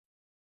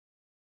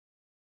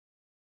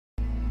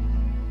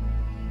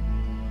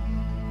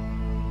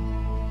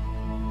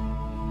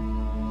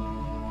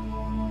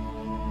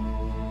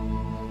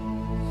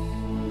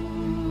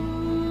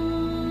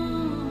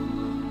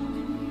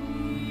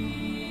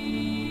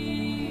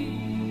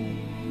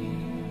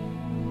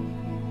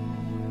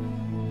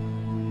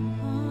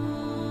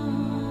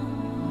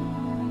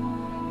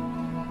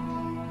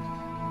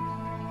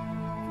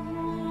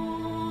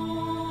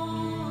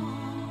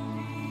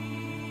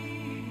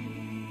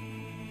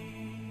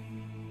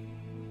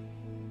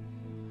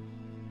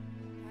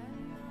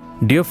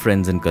Dear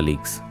friends and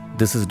colleagues,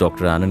 this is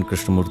Dr. Anand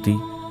Krishnamurthy,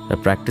 a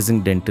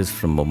practicing dentist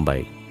from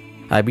Mumbai.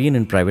 I've been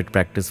in private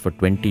practice for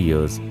 20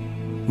 years.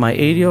 My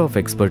area of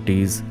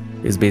expertise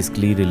is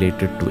basically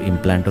related to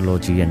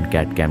implantology and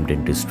CAD/CAM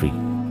dentistry.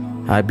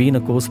 I've been a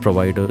course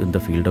provider in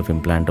the field of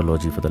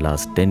implantology for the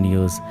last 10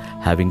 years,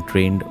 having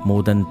trained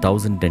more than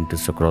 1,000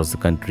 dentists across the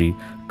country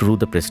through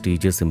the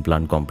prestigious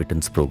implant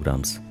competence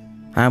programs.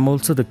 I am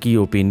also the key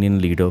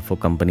opinion leader for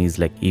companies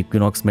like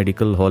Equinox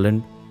Medical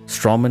Holland,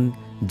 Straumann,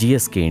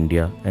 GSK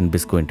India and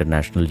Bisco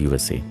International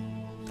USA.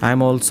 I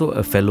am also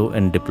a fellow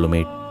and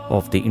diplomate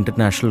of the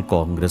International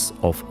Congress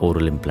of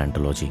Oral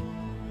Implantology.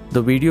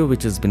 The video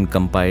which has been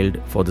compiled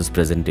for this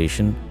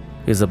presentation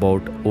is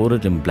about oral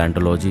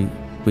implantology,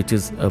 which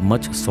is a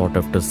much sought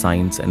after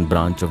science and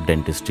branch of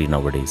dentistry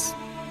nowadays.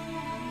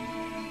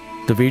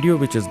 The video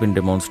which has been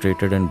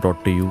demonstrated and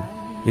brought to you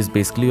is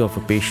basically of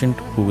a patient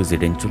who is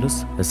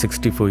edentulous, a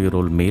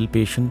 64-year-old male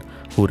patient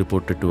who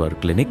reported to our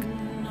clinic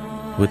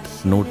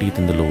with no teeth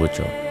in the lower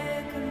jaw.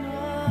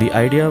 The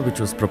idea which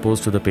was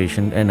proposed to the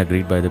patient and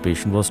agreed by the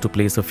patient was to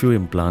place a few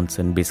implants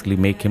and basically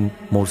make him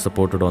more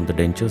supported on the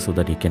denture so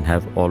that he can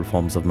have all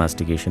forms of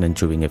mastication and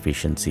chewing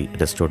efficiency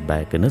restored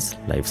back in his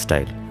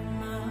lifestyle.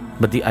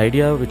 But the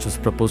idea which was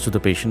proposed to the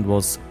patient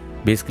was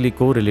basically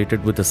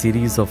correlated with a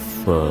series of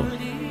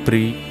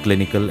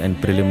pre-clinical and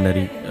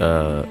preliminary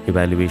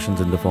evaluations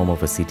in the form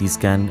of a CT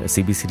scan, a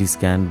CBCT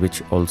scan,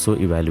 which also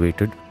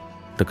evaluated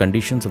the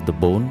conditions of the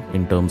bone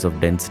in terms of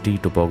density,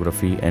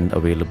 topography and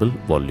available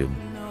volume.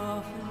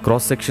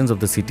 Cross sections of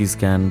the CT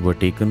scan were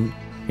taken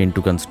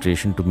into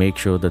consideration to make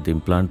sure that the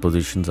implant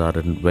positions are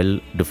in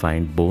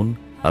well-defined bone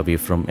away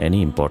from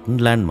any important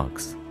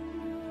landmarks.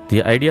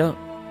 The idea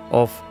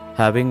of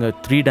having a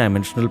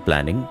three-dimensional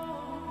planning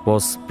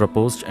was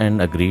proposed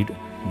and agreed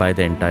by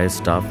the entire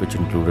staff, which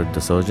included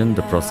the surgeon,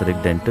 the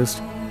prosthetic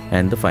dentist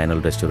and the final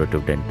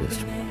restorative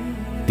dentist.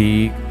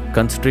 The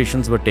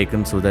considerations were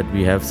taken so that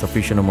we have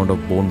sufficient amount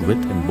of bone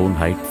width and bone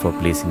height for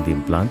placing the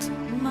implants.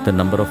 The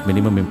number of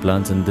minimum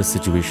implants in this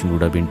situation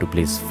would have been to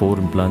place 4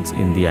 implants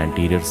in the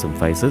anterior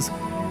symphysis,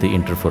 the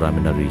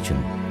interforamina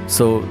region.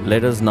 So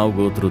let us now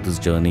go through this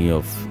journey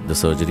of the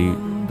surgery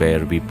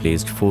where we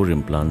placed 4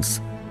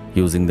 implants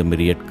using the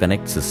Myriad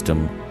Connect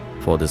system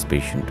for this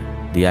patient.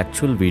 The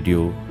actual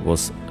video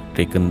was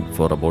taken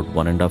for about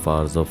 1.5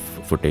 hours of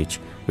footage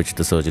which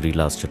the surgery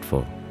lasted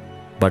for.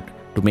 But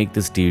to make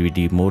this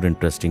DVD more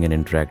interesting and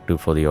interactive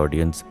for the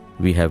audience,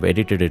 we have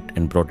edited it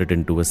and brought it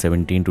into a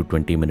 17 to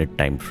 20 minute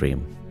time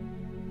frame.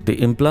 The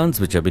implants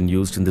which have been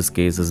used in this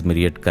case is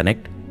Myriad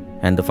Connect,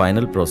 and the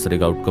final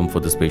prosthetic outcome for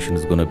this patient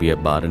is going to be a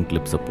bar and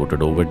clip supported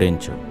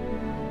overdenture.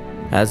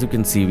 As you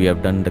can see, we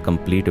have done the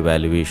complete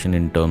evaluation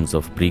in terms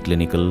of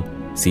preclinical,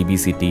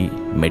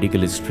 CBCT,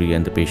 medical history,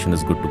 and the patient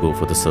is good to go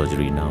for the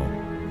surgery now.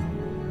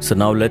 So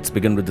now let's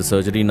begin with the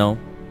surgery now.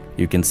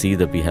 You can see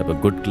that we have a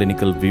good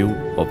clinical view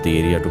of the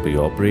area to be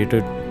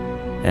operated,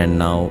 and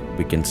now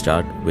we can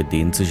start with the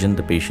incision.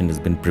 The patient has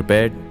been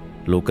prepared,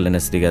 local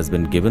anesthetic has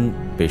been given,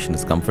 patient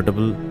is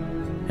comfortable,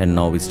 and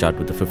now we start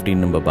with the 15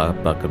 number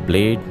Parker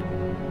blade.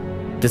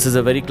 This is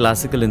a very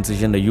classical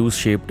incision, a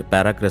U-shaped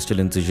paracrestal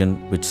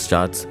incision which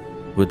starts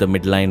with a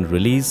midline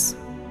release.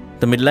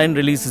 The midline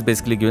release is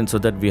basically given so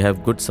that we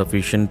have good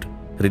sufficient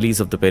release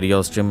of the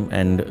periosteum,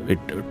 and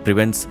it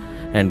prevents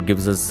and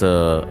gives us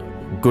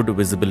good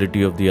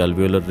visibility of the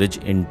alveolar ridge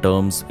in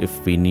terms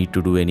if we need to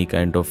do any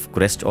kind of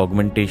crest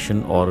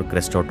augmentation or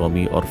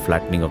crestotomy or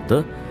flattening of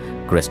the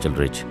crestal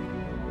ridge.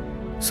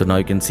 So now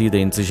you can see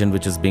the incision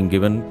which is being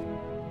given.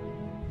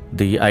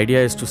 The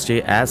idea is to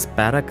stay as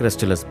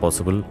paracrestal as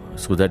possible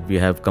so that we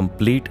have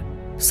complete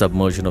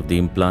submersion of the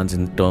implants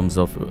in terms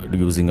of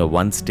using a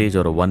one-stage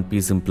or a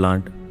one-piece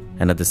implant,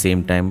 and at the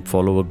same time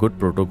follow a good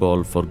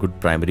protocol for good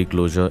primary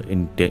closure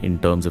in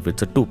terms of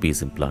it's a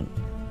two-piece implant.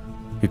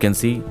 You can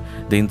see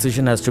the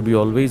incision has to be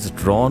always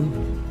drawn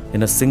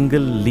in a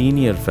single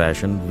linear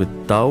fashion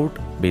without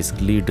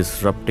basically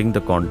disrupting the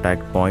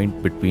contact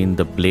point between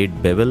the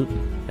blade bevel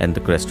and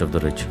the crest of the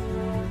ridge.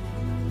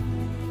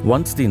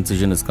 Once the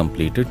incision is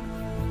completed,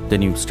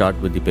 then you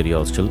start with the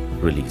periosteal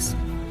release.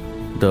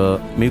 The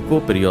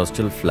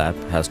mucoperiosteal flap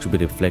has to be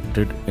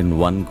reflected in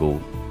one go.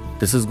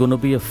 This is going to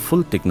be a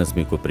full thickness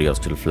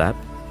mucoperiosteal flap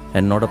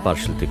and not a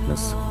partial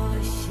thickness.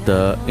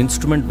 The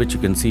instrument which you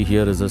can see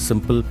here is a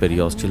simple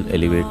periosteal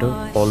elevator.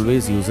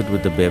 Always use it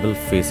with the bevel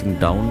facing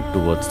down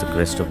towards the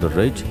crest of the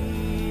ridge.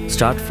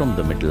 Start from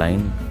the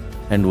midline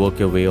and work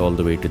your way all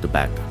the way to the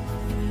back.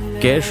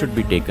 Care should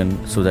be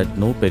taken so that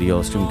no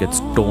periosteum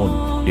gets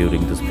torn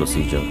during this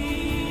procedure.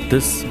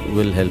 This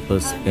will help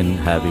us in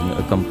having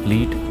a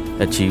complete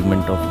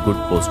achievement of good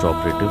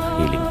post-operative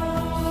healing.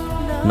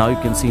 Now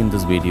you can see in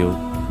this video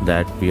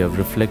that we have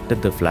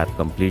reflected the flap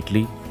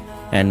completely,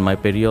 and my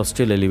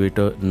periosteal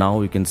elevator,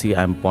 now you can see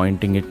I am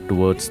pointing it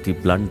towards the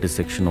blunt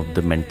dissection of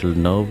the mental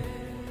nerve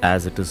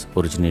as it is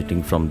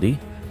originating from the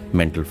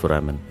mental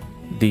foramen.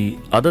 The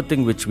other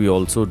thing which we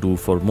also do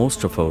for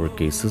most of our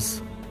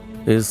cases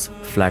is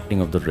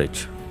flattening of the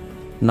ridge.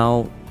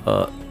 Now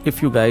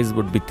if you guys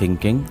would be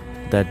thinking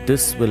that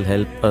this will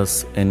help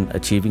us in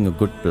achieving a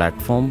good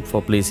platform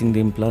for placing the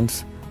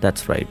implants.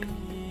 That's right.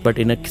 But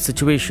in a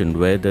situation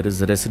where there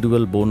is a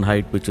residual bone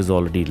height which is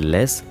already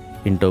less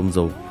in terms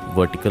of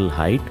vertical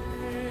height,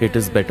 it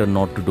is better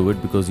not to do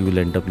it because you will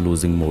end up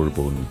losing more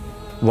bone.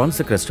 Once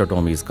the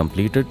crestotomy is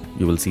completed,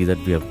 you will see that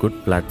we have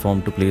good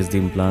platform to place the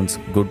implants,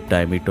 good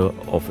diameter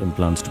of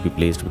implants to be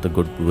placed with a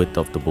good width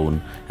of the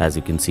bone, as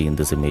you can see in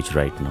this image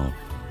right now.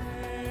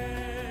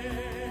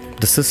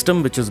 The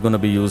system which is going to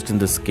be used in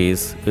this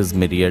case is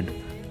Myriad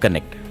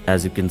Connect.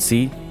 As you can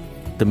see,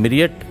 the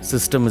Myriad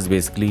system is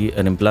basically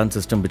an implant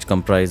system which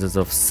comprises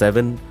of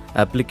 7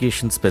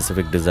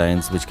 application-specific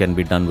designs which can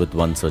be done with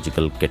one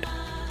surgical kit.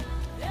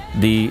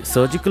 The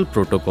surgical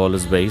protocol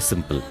is very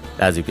simple.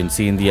 As you can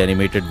see in the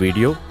animated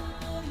video,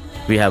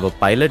 we have a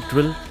pilot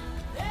drill,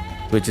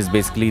 which is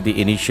basically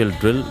the initial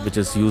drill which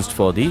is used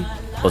for the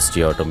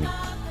osteotomy.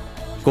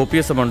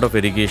 Copious amount of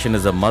irrigation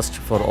is a must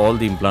for all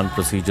the implant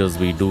procedures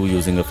we do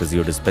using a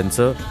physio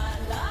dispenser.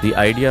 The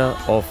idea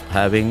of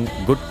having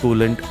good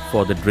coolant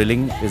for the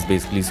drilling is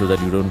basically so that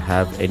you don't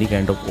have any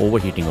kind of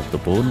overheating of the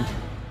bone.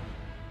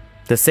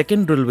 The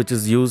second drill which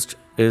is used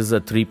is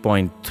a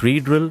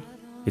 3.3 drill.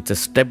 It's a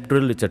step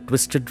drill, it's a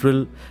twisted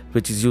drill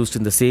which is used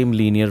in the same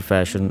linear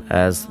fashion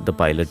as the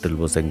pilot drill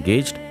was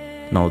engaged.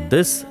 Now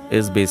this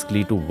is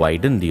basically to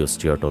widen the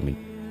osteotomy.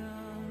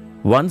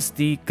 Once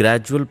the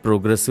gradual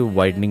progressive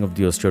widening of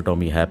the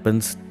osteotomy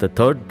happens, the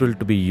third drill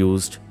to be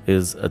used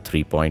is a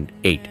 3.8.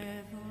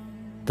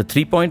 The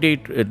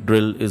 3.8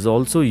 drill is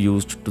also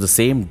used to the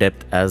same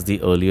depth as the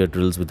earlier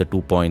drills with the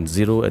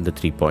 2.0 and the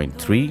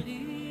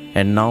 3.3,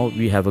 and now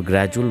we have a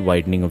gradual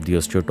widening of the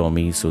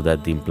osteotomy so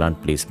that the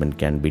implant placement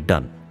can be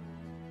done.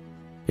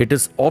 It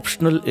is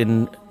optional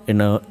in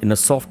a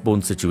soft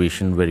bone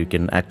situation where you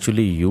can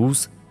actually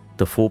use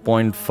the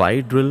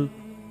 4.5 drill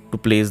to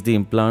place the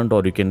implant,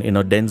 or you can in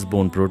a dense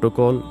bone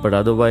protocol, but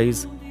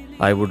otherwise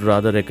I would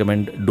rather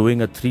recommend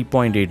doing a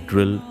 3.8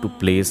 drill to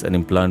place an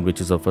implant which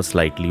is of a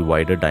slightly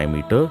wider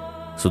diameter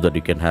so that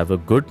you can have a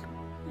good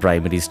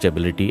primary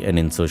stability and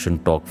insertion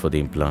torque for the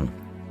implant.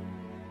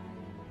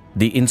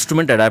 The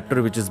instrument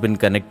adapter which has been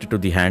connected to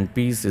the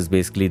handpiece is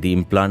basically the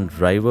implant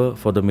driver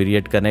for the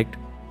Myriad Connect.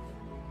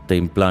 The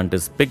implant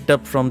is picked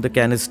up from the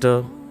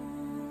canister,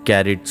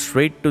 carried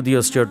straight to the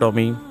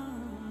osteotomy,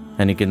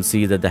 and you can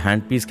see that the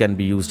handpiece can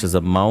be used as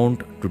a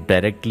mount to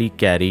directly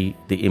carry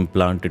the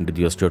implant into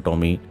the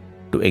osteotomy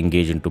to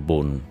engage into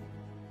bone.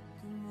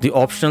 The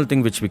optional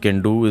thing which we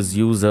can do is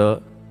use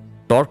a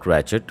torque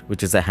ratchet,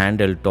 which is a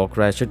handheld torque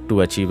ratchet,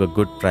 to achieve a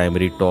good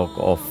primary torque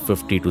of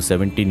 50 to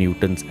 70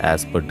 newtons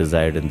as per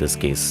desired in this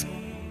case.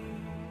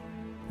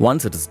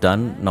 Once it is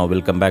done, now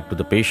we'll come back to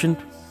the patient.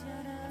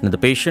 In the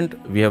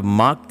patient, we have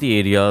marked the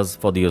areas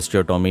for the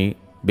osteotomy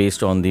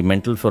based on the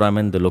mental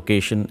foramen, the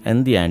location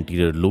and the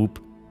anterior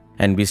loop,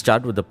 and we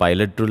start with the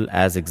pilot drill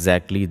as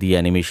exactly the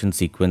animation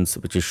sequence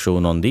which is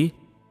shown on the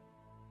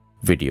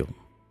video.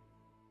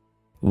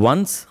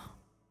 Once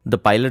the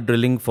pilot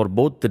drilling for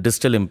both the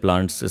distal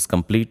implants is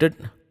completed,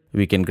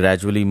 we can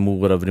gradually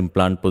move our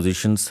implant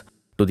positions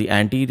to the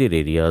anterior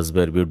areas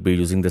where we would be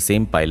using the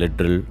same pilot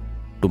drill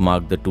to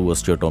mark the 2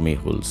 osteotomy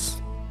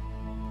holes.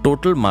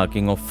 Total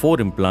marking of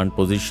 4 implant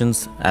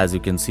positions, as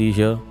you can see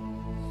here.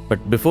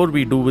 But before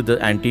we do with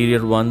the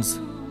anterior ones,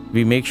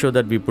 we make sure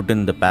that we put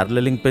in the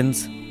paralleling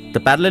pins. The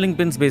paralleling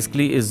pins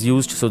basically is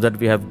used so that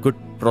we have good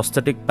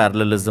prosthetic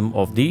parallelism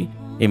of the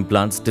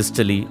implants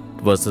distally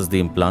versus the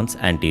implants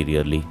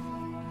anteriorly.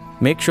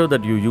 Make sure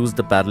that you use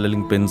the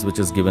paralleling pins which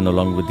is given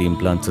along with the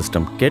implant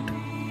system kit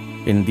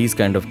in these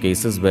kind of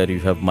cases where you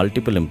have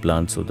multiple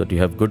implants, so that you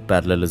have good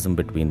parallelism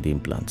between the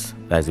implants.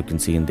 As you can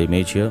see in the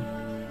image here,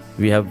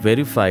 we have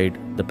verified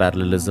the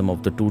parallelism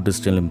of the 2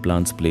 distal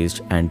implants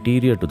placed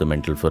anterior to the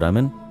mental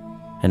foramen,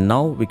 and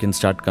now we can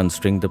start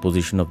considering the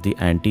position of the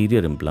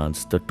anterior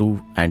implants, the 2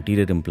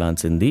 anterior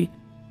implants in the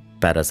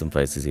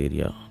parasymphysis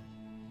area.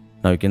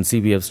 Now you can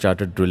see we have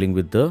started drilling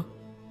with the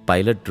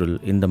pilot drill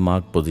in the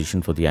marked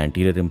position for the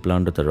anterior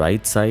implant at the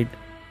right side.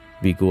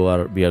 We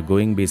are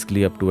going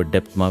basically up to a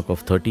depth mark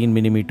of 13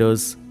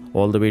 millimeters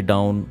all the way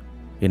down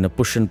in a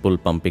push and pull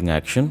pumping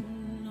action.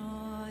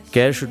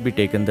 Care should be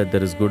taken that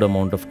there is good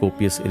amount of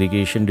copious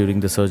irrigation during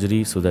the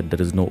surgery so that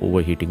there is no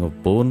overheating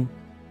of bone.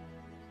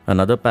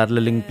 Another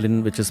paralleling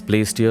pin which is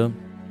placed here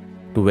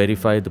to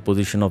verify the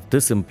position of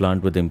this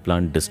implant with the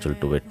implant distal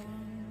to it.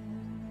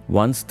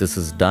 Once this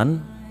is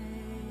done,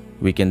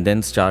 we can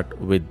then start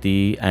with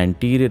the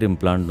anterior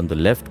implant on the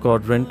left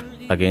quadrant.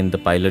 Again, the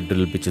pilot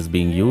drill which is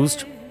being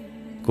used,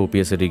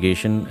 copious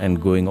irrigation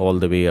and going all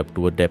the way up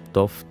to a depth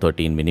of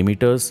 13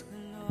 millimeters,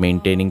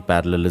 maintaining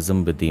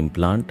parallelism with the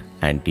implant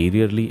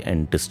anteriorly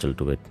and distal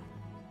to it.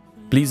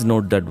 Please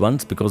note that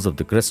once, because of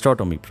the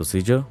crestotomy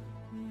procedure,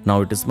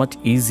 now it is much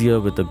easier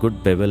with a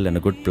good bevel and a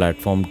good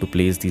platform to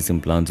place these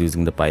implants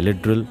using the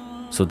pilot drill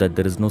so that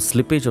there is no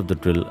slippage of the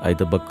drill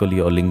either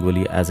buccally or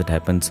lingually, as it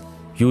happens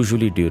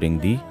usually during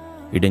the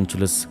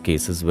edentulous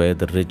cases where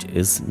the ridge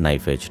is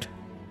knife edged.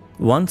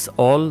 Once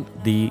all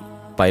the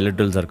pilot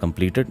drills are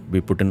completed,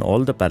 we put in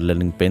all the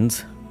paralleling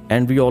pins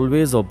And we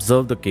always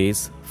observe the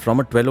case from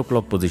a 12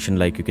 o'clock position,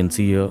 like you can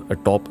see here,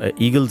 a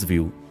eagle's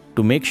view,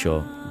 to make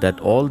sure that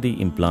all the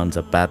implants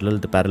are parallel.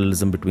 The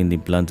parallelism between the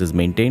implants is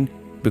maintained,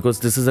 because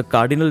this is a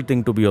cardinal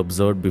thing to be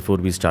observed before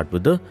we start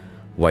with the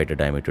wider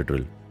diameter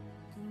drill.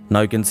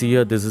 Now you can see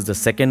here, this is the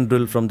second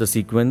drill from the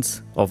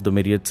sequence of the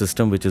Myriad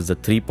system, which is the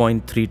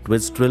 3.3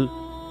 twist drill.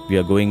 We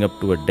are going up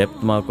to a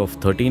depth mark of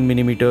 13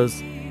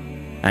 millimeters.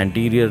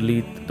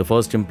 Anteriorly, the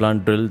first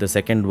implant drill, the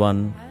second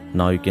one.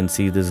 Now you can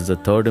see this is the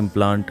third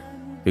implant.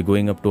 We're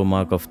going up to a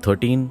mark of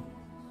 13,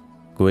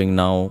 going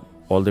now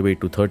all the way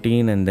to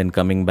 13, and then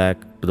coming back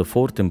to the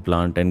fourth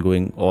implant and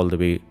going all the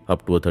way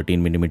up to a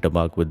 13 millimeter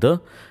mark with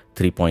the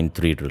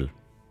 3.3 drill.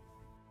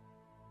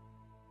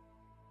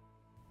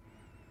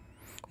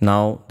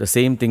 Now the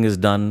same thing is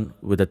done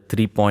with a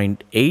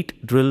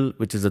 3.8 drill,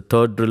 which is the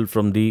third drill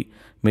from the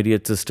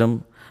Myriad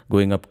system,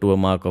 going up to a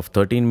mark of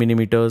 13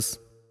 millimeters,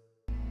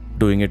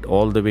 doing it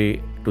all the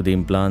way to the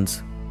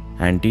implants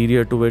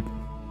anterior to it.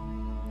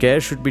 Care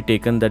should be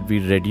taken that we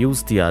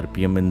reduce the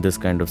RPM in this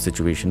kind of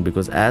situation,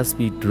 because as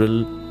we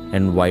drill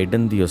and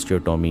widen the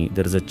osteotomy,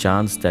 there is a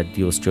chance that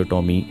the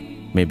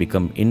osteotomy may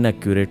become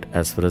inaccurate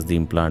as far as the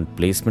implant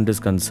placement is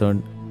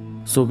concerned.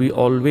 So we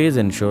always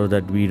ensure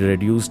that we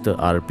reduce the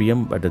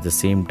RPM, but at the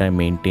same time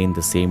maintain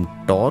the same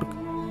torque,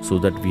 so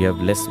that we have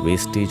less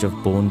wastage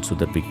of bone, so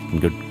that we can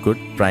get good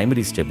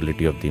primary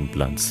stability of the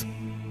implants.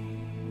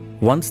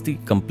 Once the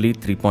complete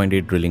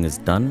 3.8 drilling is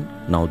done,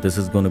 now this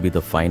is going to be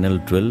the final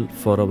drill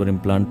for our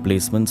implant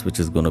placements, which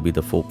is going to be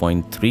the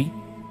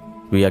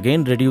 4.3. We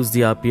again reduce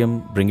the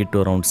RPM, bring it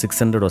to around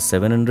 600 or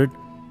 700,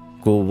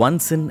 go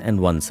once in and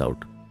once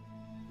out.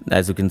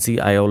 As you can see,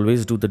 I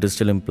always do the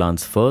distal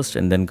implants first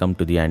and then come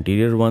to the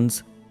anterior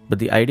ones. But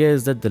the idea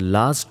is that the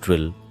last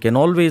drill can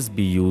always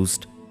be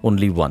used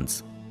only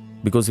once,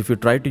 because if you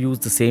try to use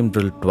the same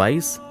drill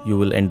twice, you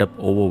will end up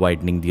over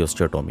widening the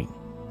osteotomy.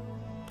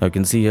 Now you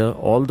can see here,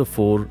 all the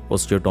 4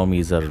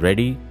 osteotomies are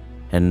ready,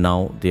 and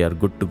now they are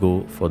good to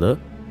go for the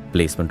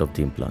placement of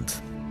the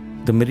implants.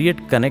 The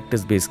Myriad Connect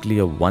is basically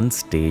a one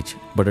stage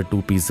but a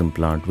 2-piece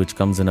implant, which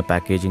comes in a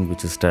packaging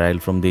which is sterile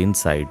from the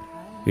inside.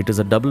 It is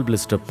a double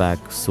blister pack,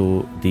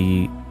 so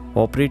the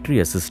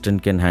operatory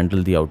assistant can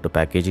handle the outer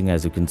packaging.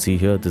 As you can see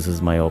here, this is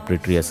my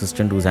operatory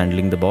assistant who is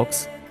handling the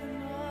box.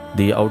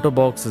 The outer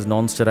box is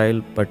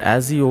non-sterile, but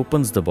as he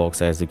opens the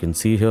box, as you can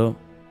see here,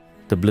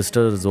 the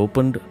blister is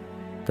opened.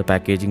 The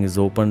packaging is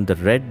open. The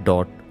red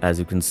dot, as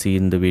you can see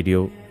in the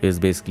video, is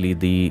basically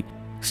the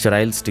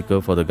sterile sticker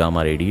for the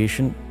gamma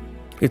radiation.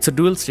 It's a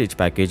dual stage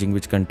packaging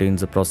which contains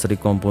the prosthetic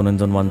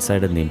components on one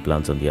side and the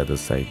implants on the other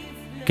side.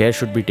 Care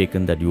should be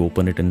taken that you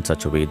open it in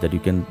such a way that you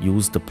can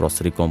use the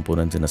prosthetic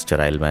components in a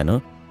sterile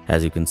manner.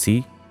 As you can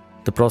see,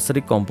 the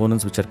prosthetic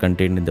components which are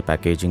contained in the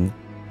packaging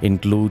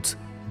includes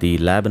the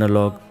lab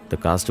analog, the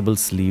castable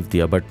sleeve, the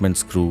abutment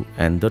screw,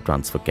 and the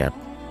transfer cap.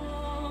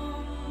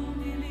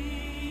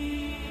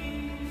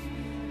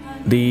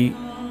 The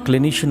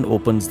clinician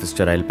opens the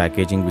sterile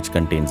packaging which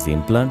contains the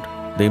implant.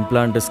 The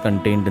implant is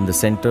contained in the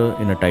center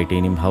in a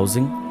titanium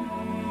housing.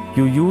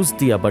 You use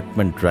the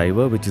abutment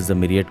driver, which is the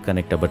Myriad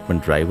Connect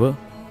abutment driver.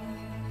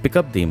 Pick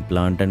up the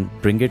implant and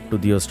bring it to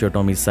the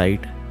osteotomy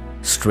site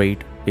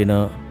straight in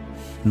a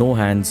no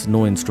hands,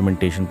 no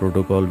instrumentation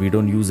protocol. We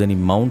don't use any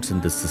mounts in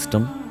this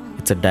system.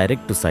 It's a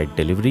direct to site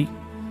delivery.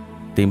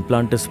 The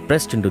implant is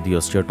pressed into the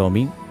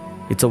osteotomy.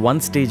 It's a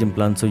one-stage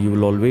implant, so you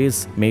will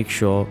always make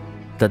sure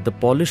that the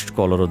polished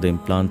collar of the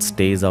implant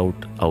stays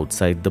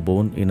outside the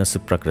bone in a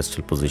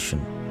supracrustal position.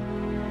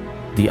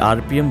 The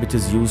RPM which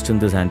is used in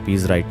this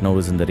handpiece right now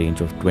is in the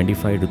range of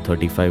 25 to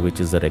 35,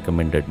 which is the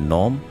recommended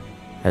norm.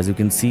 As you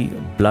can see,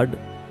 blood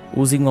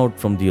oozing out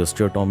from the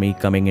osteotomy,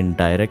 coming in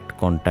direct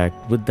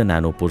contact with the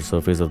nanopore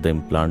surface of the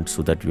implant,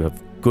 so that you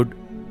have good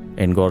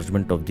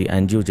engorgement of the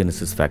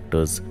angiogenesis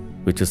factors,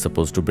 which is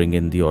supposed to bring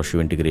in the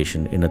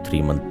osseointegration in a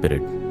 3-month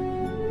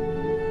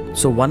period.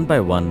 So one by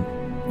one,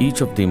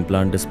 each of the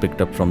implant is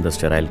picked up from the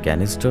sterile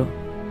canister,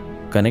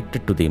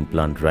 connected to the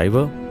implant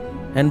driver,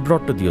 and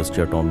brought to the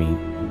osteotomy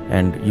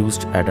and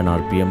used at an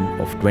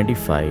RPM of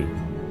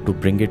 25 to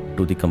bring it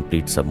to the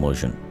complete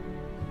submersion.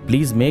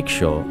 Please make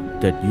sure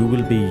that you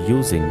will be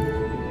using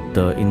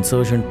the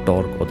insertion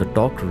torque or the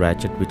torque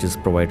ratchet which is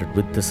provided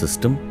with the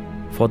system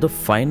for the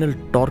final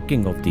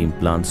torquing of the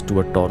implants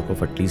to a torque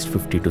of at least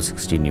 50 to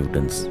 60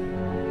 newtons.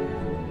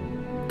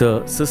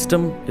 The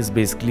system is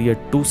basically a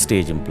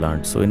 2-stage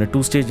implant. So in a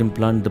 2-stage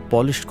implant, the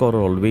polished core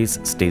always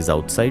stays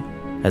outside.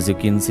 As you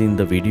can see in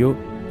the video,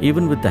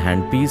 even with the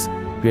handpiece,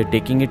 we are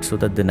taking it so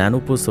that the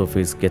nanopore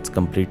surface gets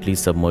completely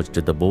submerged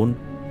in the bone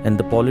and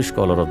the polished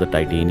collar of the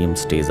titanium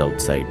stays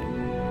outside.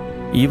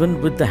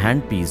 Even with the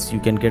handpiece, you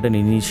can get an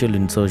initial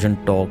insertion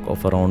torque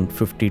of around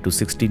 50 to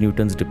 60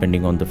 newtons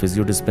depending on the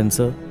physio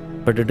dispenser,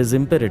 but it is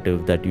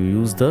imperative that you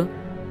use the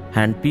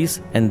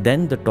handpiece and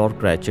then the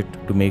torque ratchet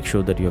to make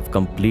sure that you have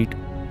complete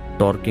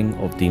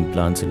torquing of the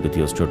implants into the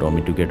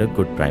osteotomy to get a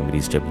good primary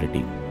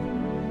stability.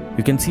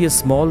 You can see a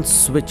small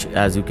switch.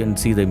 As you can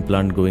see the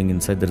implant going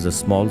inside, there is a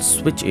small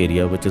switch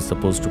area which is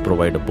supposed to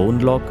provide a bone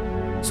lock.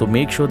 So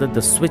make sure that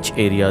the switch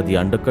area, the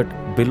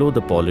undercut below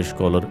the polish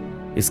collar,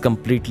 is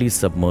completely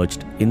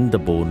submerged in the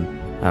bone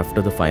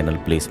after the final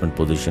placement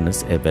position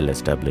is well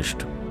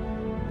established.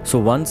 So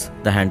once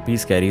the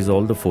handpiece carries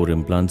all the 4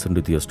 implants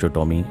into the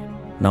osteotomy,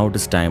 now it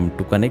is time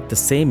to connect the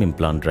same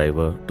implant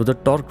driver to the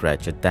torque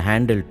ratchet, the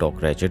handheld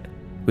torque ratchet,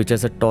 which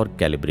has a torque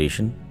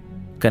calibration.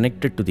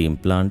 Connect it to the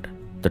implant,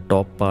 the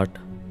top part,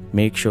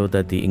 make sure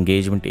that the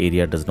engagement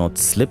area does not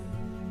slip,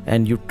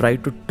 and you try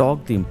to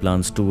torque the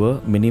implants to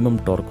a minimum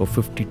torque of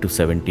 50 to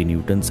 70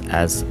 newtons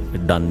as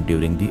done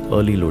during the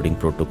early loading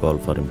protocol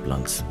for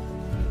implants.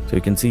 So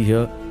you can see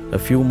here a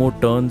few more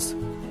turns.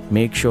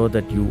 Make sure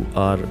that you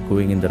are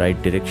going in the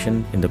right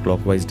direction, in the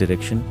clockwise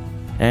direction,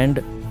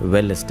 and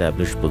well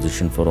established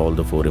position for all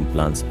the 4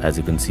 implants, as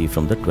you can see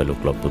from the 12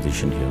 o'clock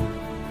position here.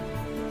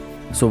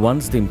 So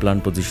once the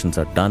implant positions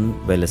are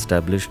done, well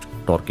established,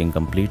 torquing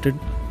completed,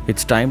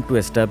 it's time to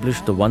establish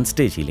the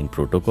one-stage healing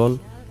protocol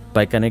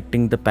by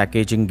connecting the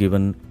packaging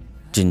given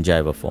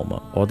gingiva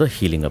former or the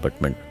healing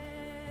abutment.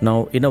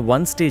 Now in a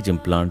one-stage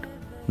implant,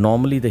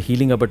 normally the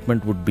healing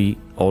abutment would be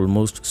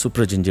almost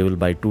supragingival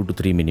by 2 to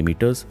 3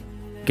 millimeters.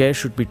 Care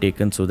should be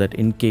taken so that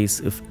in case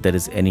if there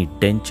is any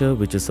denture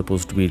which is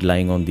supposed to be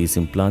lying on these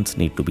implants,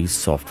 need to be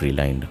soft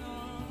relined.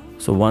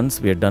 So once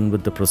we are done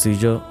with the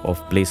procedure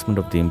of placement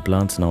of the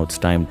implants, now it's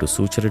time to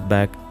suture it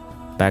back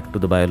to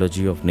the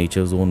biology of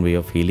nature's own way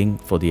of healing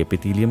for the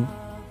epithelium.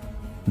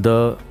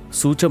 The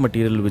suture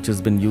material which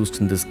has been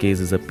used in this case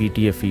is a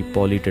PTFE,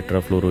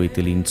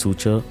 polytetrafluoroethylene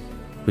suture,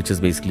 which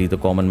is basically, the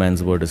common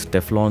man's word is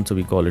Teflon, so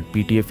we call it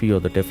PTFE or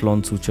the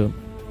Teflon suture.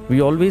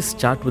 We always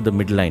start with the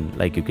midline,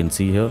 like you can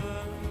see here.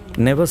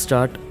 Never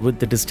start with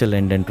the distal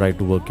end and try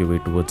to work your way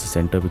towards the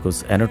center,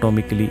 because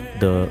anatomically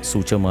the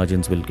suture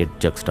margins will get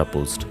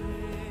juxtaposed.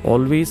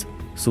 Always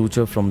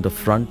suture from the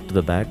front to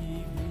the back.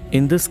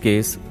 In this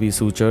case, we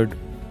sutured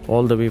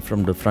all the way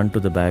from the front to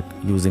the back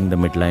using the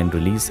midline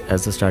release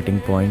as the starting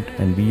point,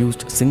 and we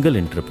used single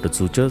interrupted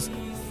sutures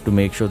to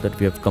make sure that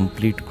we have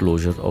complete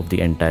closure of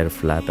the entire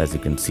flap, as you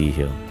can see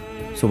here.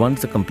 So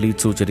once the complete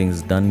suturing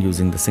is done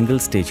using the single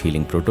stage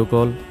healing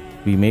protocol,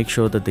 we make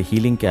sure that the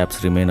healing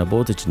caps remain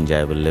above the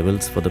gingival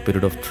levels for the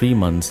period of 3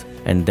 months,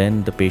 and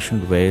then the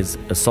patient wears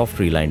a soft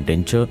relined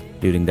denture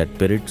during that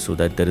period so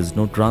that there is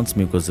no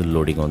transmucosal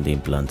loading on the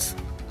implants.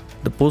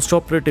 The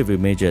post-operative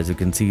image, as you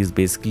can see, is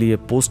basically a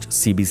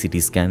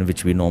post-CBCT scan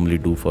which we normally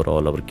do for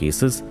all our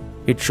cases.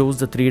 It shows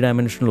the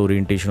 3-dimensional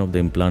orientation of the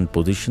implant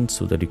position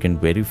so that you can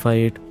verify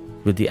it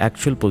with the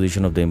actual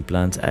position of the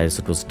implants as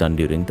it was done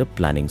during the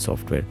planning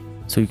software.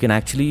 So you can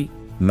actually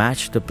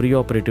match the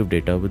pre-operative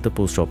data with the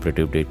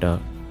post-operative data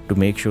to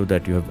make sure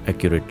that you have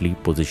accurately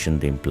positioned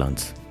the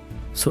implants.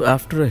 So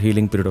after a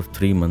healing period of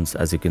 3 months,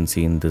 as you can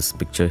see in this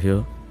picture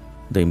here,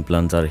 the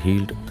implants are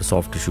healed, the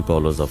soft tissue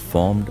collars are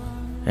formed,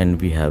 and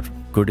we have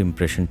good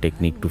impression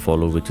technique to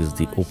follow, which is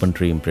the open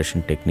tray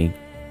impression technique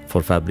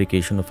for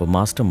fabrication of a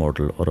master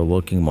model or a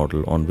working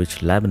model on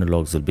which lab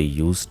analogs will be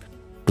used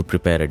to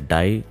prepare a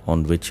die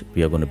on which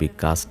we are going to be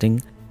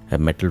casting a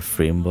metal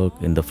framework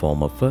in the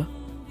form of a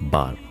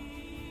bar.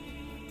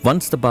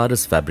 Once the bar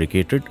is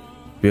fabricated,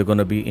 we are going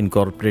to be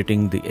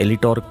incorporating the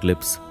Elitor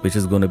clips, which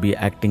is going to be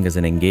acting as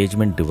an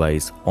engagement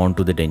device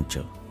onto the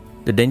denture.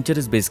 The denture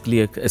is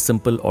basically a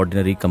simple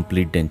ordinary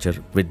complete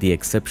denture, with the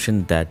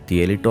exception that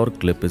the Elitor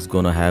clip is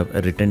going to have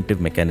a retentive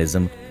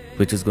mechanism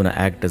which is going to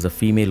act as a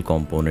female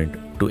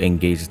component to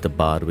engage the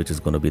bar, which is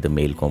going to be the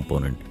male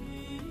component.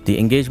 The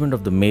engagement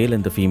of the male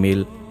and the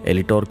female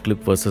Elitor clip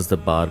versus the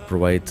bar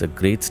provides a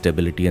great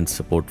stability and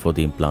support for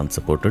the implant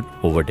supported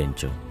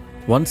overdenture.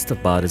 Once the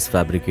bar is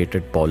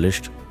fabricated,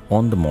 polished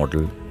on the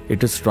model,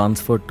 it is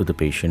transferred to the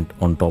patient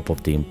on top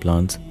of the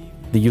implants.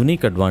 The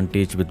unique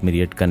advantage with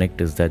Myriad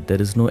Connect is that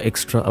there is no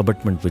extra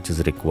abutment which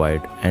is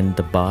required, and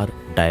the bar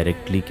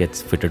directly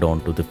gets fitted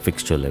onto the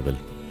fixture level.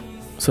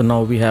 So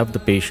now we have the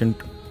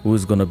patient who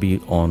is going to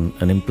be on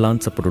an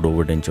implant supported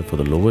overdenture for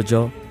the lower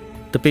jaw.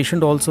 The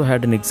patient also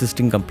had an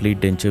existing complete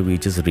denture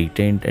which is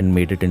retained and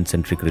made it in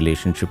centric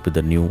relationship with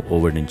the new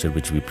overdenture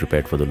which we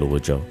prepared for the lower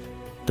jaw.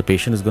 The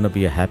patient is going to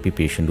be a happy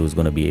patient who is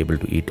going to be able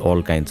to eat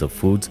all kinds of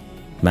foods,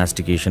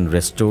 mastication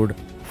restored,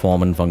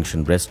 form and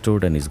function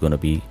restored, and is going to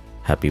be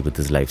happy with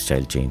his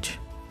lifestyle change.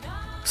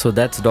 So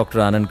that's Dr.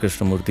 Anand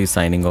Krishnamurthy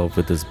signing off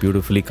with this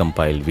beautifully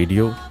compiled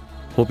video.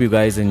 Hope you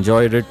guys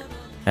enjoyed it,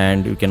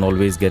 and you can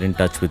always get in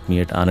touch with me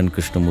at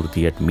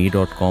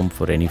anandkrishnamurthy@me.com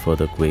for any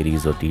further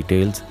queries or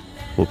details.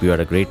 Hope you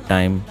had a great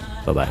time.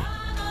 Bye-bye.